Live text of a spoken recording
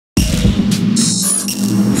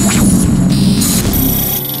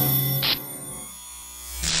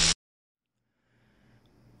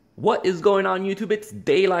What is going on, YouTube? It's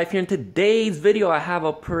Day Life here. In today's video, I have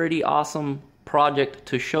a pretty awesome project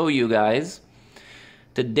to show you guys.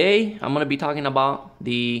 Today, I'm going to be talking about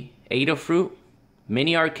the Adafruit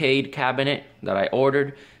mini arcade cabinet that I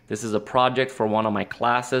ordered. This is a project for one of my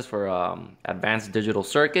classes for advanced digital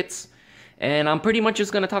circuits. And I'm pretty much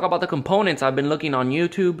just going to talk about the components. I've been looking on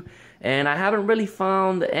YouTube and I haven't really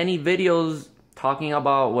found any videos talking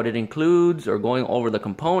about what it includes or going over the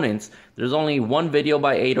components. There's only one video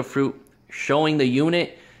by Adafruit showing the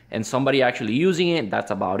unit and somebody actually using it. That's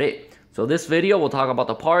about it. So this video will talk about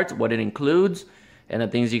the parts, what it includes, and the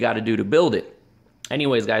things you got to do to build it.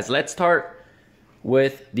 Anyways, guys, let's start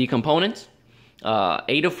with the components.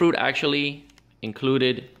 Adafruit actually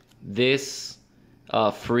included this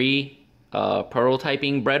free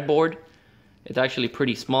prototyping breadboard. It's actually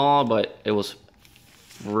pretty small, but it was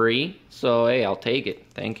free, so hey, I'll take it.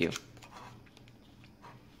 Thank you.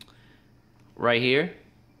 Right here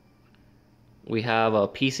we have a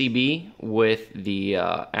PCB with the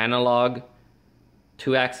analog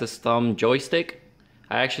 2-axis thumb joystick.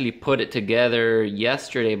 I actually put it together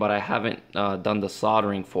yesterday, but I haven't done the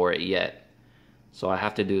soldering for it yet, so I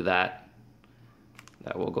have to do that.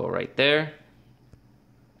 That will go right there.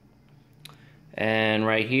 And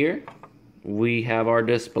right here we have our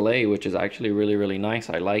display, which is actually really nice.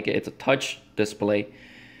 I like it. It's a touch display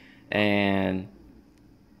and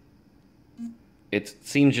it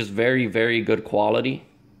seems just very good quality.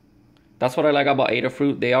 That's what I like about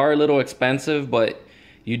Adafruit. They are a little expensive, but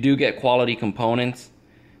you do get quality components.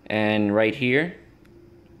 And right here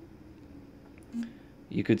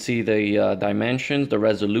you could see the dimensions, the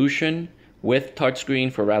resolution with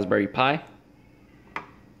touchscreen for Raspberry Pi.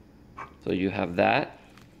 So you have that.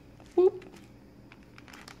 Whoop.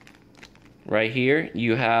 Right here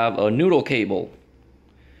you have a noodle cable,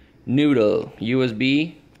 noodle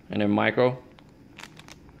USB and a micro,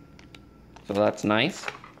 so that's nice.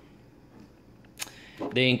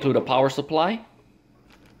 They include a power supply.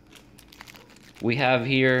 We have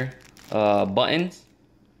here buttons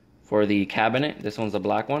for the cabinet. This one's a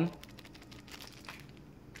black one.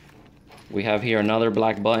 We have here another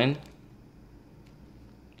black button,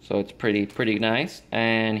 so it's pretty nice.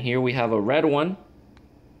 And here we have a red one.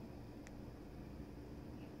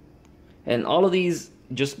 And all of these,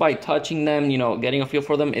 just by touching them, you know, getting a feel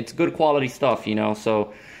for them, it's good quality stuff, you know.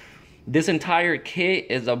 So this entire kit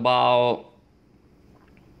is about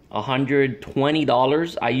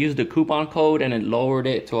 $120. I used a coupon code and it lowered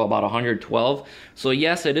it to about $112. So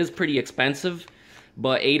yes, it is pretty expensive,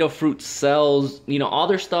 but Adafruit sells, you know, all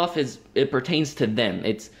their stuff it pertains to them.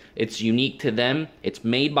 It's unique to them, it's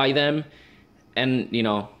made by them, and you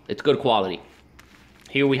know, it's good quality.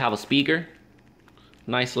 Here we have a speaker.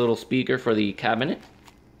 Nice little speaker for the cabinet.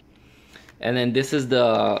 And then this is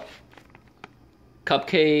the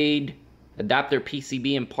Picade adapter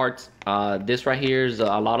PCB and parts. This right here is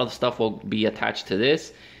a lot of the stuff will be attached to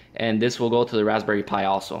this, and this will go to the Raspberry Pi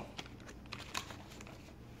also.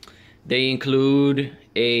 They include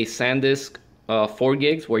a SanDisk 4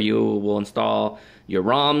 gigs where you will install your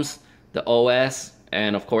ROMs, the OS,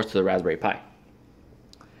 and of course to the Raspberry Pi.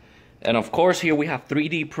 And of course here we have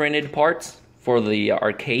 3D printed parts for the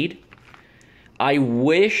arcade. I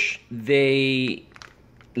wish they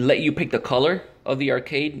let you pick the color of the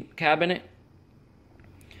arcade cabinet.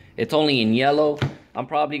 It's only in yellow. I'm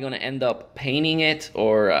probably gonna end up painting it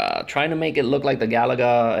or trying to make it look like the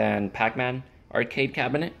Galaga and Pac-Man arcade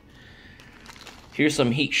cabinet. Here's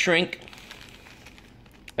some heat shrink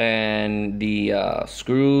and the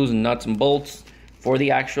screws, nuts and bolts for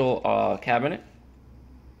the actual cabinet.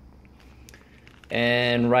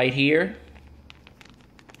 And right here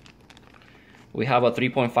we have a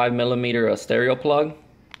 3.5mm stereo plug.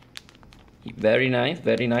 Very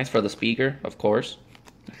nice for the speaker, of course.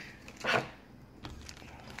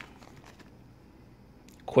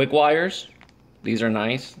 Quick wires, these are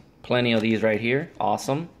nice. Plenty of these right here,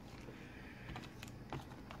 awesome.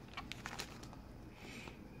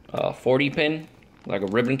 40 pin, like a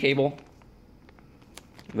ribbon cable.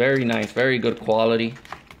 Very nice, very good quality.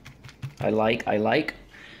 I like.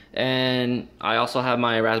 And I also have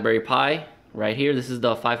my Raspberry Pi right here. This is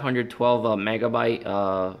the 512 megabytes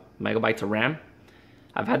of RAM.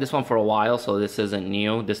 I've had this one for a while, so this isn't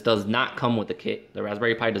new. This does not come with the kit. The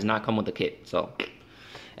Raspberry Pi does not come with the kit. So,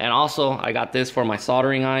 and also I got this for my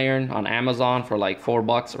soldering iron on Amazon for like $4 or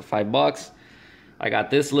 $5. I got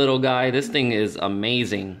this little guy. This thing is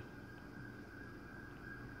amazing.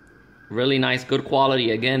 Really nice, good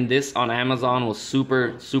quality. Again, this on Amazon was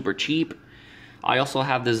super cheap. I also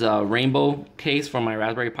have this rainbow case for my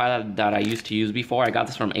Raspberry Pi that I used to use before. I got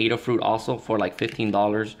this from Adafruit also for like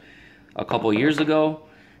 $15 a couple years ago.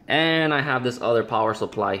 And I have this other power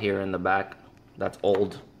supply here in the back that's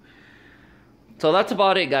old. So that's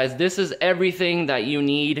about it, guys. This is everything that you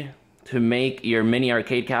need to make your mini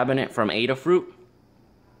arcade cabinet from Adafruit.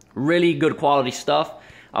 Really good quality stuff.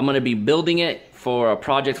 I'm gonna be building it for a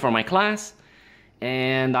project for my class,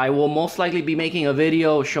 and I will most likely be making a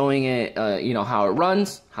video showing it, you know, how it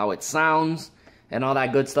runs, how it sounds, and all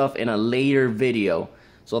that good stuff in a later video.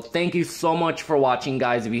 So thank you so much for watching,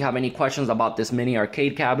 guys. If you have any questions about this mini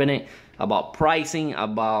arcade cabinet, about pricing,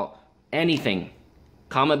 about anything,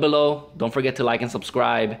 comment below. Don't forget to like and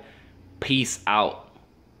subscribe. Peace out.